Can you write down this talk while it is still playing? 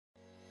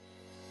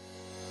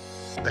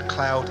The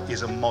cloud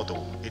is a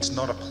model, it's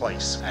not a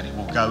place, and it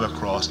will go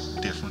across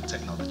different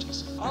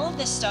technologies. All of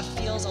this stuff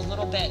feels a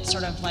little bit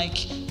sort of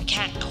like you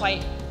can't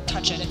quite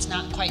touch it, it's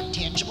not quite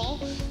tangible,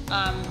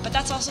 but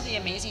that's also the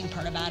amazing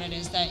part about it,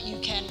 is that you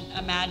can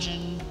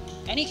imagine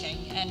anything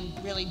and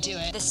really do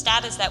it. The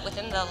stat is that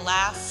within the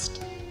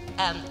last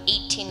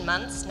 18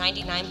 months,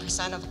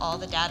 99% of all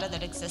the data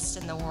that exists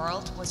in the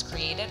world was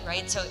created,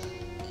 right? So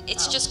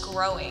it's just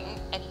growing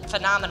at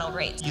phenomenal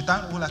rates. You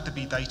don't all have to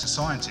be data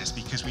scientists,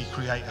 because we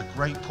create a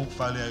great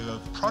portfolio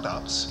of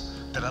products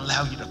that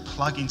allow you to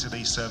plug into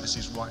these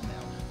services right now.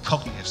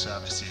 Cognitive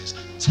services,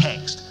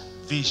 text,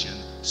 vision,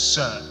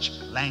 search,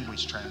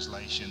 language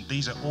translation.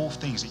 These are all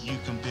things that you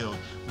can build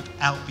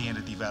without being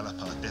a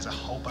developer. There's a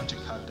whole bunch of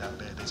code out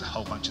there, there's a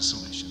whole bunch of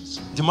solutions.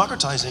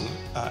 Democratizing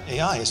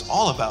AI is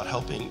all about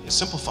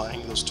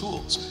simplifying those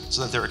tools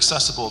so that they're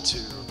accessible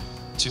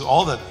to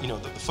all the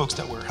folks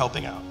that we're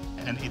helping out.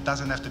 And it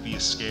doesn't have to be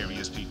as scary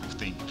as people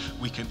think.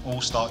 We can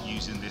all start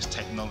using this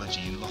technology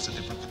in lots of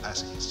different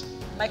capacities.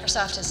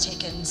 Microsoft has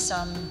taken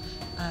some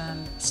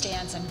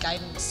stance and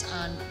guidance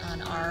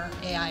on our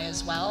AI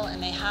as well,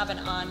 and they have an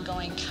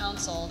ongoing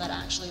council that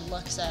actually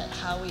looks at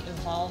how we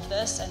evolve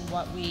this and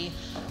what we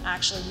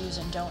actually use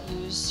and don't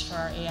use for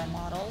our AI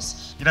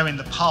models. You know, in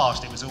the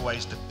past, it was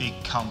always the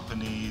big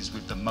companies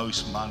with the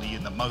most money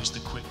and the most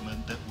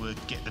equipment that would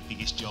get the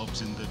biggest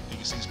jobs and the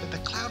biggest things, but the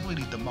cloud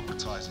really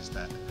democratizes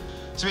that.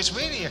 So it's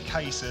really a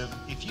case of,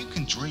 if you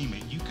can dream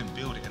it, you can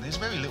build it, and there's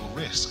very little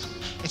risk.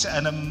 It's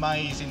an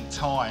amazing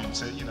time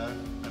to,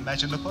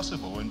 imagine the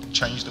possible and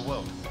change the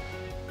world.